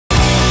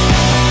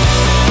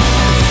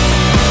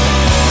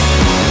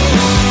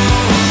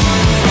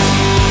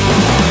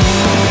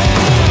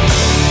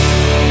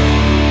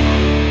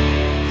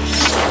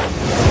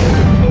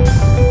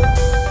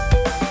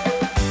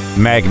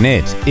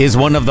Magnit is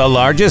one of the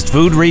largest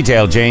food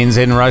retail chains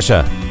in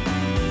Russia.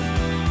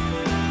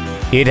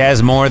 It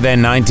has more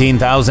than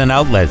 19,000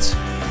 outlets,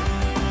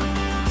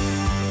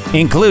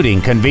 including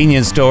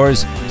convenience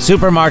stores,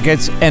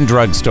 supermarkets, and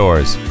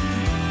drugstores.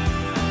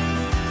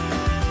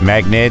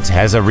 Magnit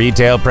has a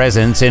retail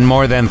presence in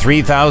more than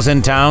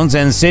 3,000 towns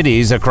and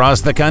cities across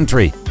the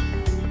country.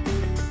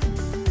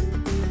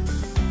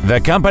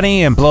 The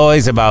company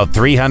employs about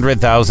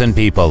 300,000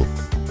 people.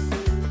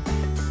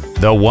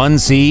 The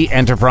 1C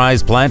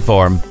Enterprise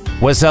platform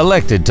was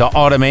selected to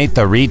automate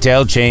the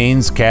retail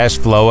chain's cash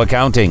flow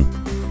accounting.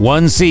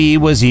 1C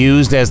was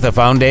used as the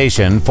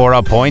foundation for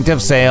a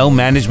point-of-sale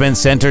management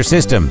center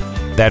system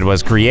that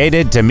was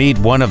created to meet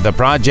one of the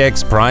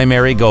project's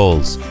primary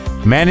goals: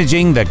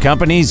 managing the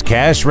company's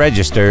cash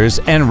registers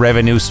and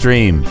revenue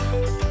stream.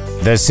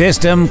 The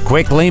system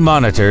quickly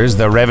monitors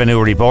the revenue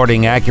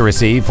reporting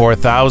accuracy for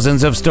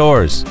thousands of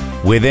stores.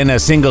 Within a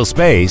single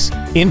space,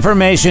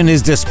 information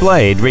is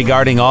displayed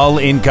regarding all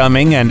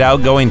incoming and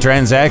outgoing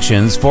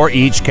transactions for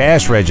each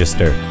cash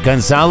register.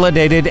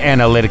 Consolidated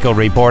analytical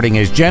reporting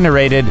is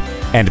generated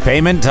and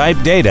payment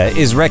type data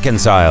is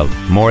reconciled.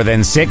 More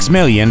than 6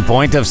 million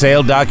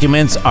point-of-sale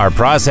documents are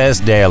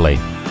processed daily.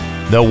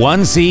 The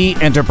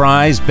 1C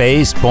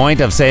Enterprise-based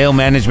point-of-sale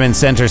management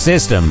center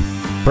system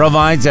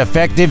provides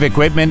effective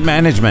equipment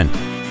management.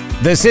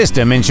 The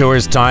system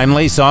ensures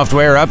timely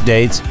software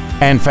updates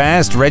and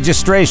fast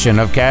registration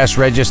of cash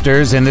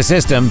registers in the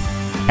system,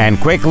 and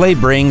quickly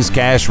brings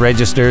cash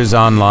registers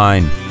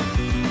online.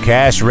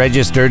 Cash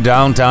register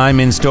downtime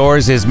in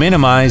stores is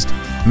minimized,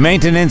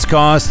 maintenance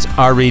costs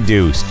are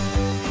reduced.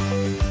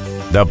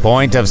 The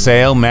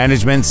point-of-sale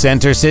management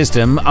center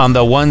system on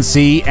the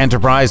 1C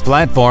Enterprise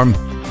platform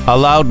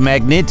allowed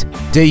Magnit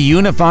to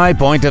unify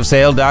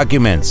point-of-sale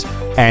documents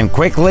and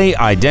quickly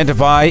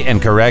identify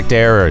and correct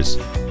errors.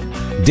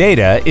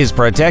 Data is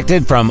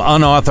protected from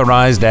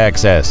unauthorized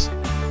access.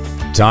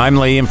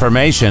 Timely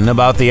information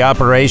about the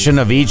operation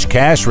of each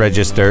cash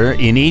register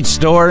in each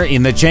store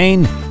in the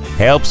chain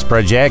helps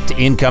project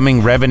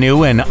incoming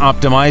revenue and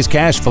optimize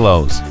cash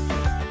flows.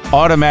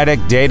 Automatic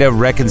data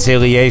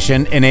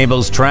reconciliation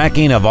enables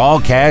tracking of all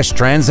cash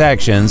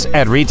transactions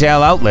at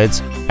retail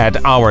outlets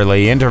at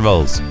hourly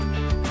intervals.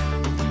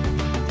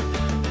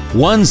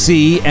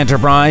 1C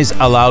Enterprise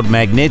allowed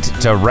Magnit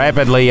to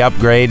rapidly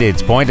upgrade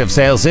its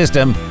point-of-sale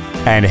system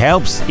and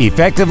helps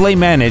effectively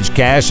manage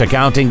cash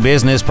accounting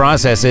business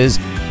processes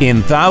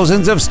in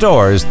thousands of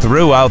stores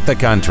throughout the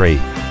country.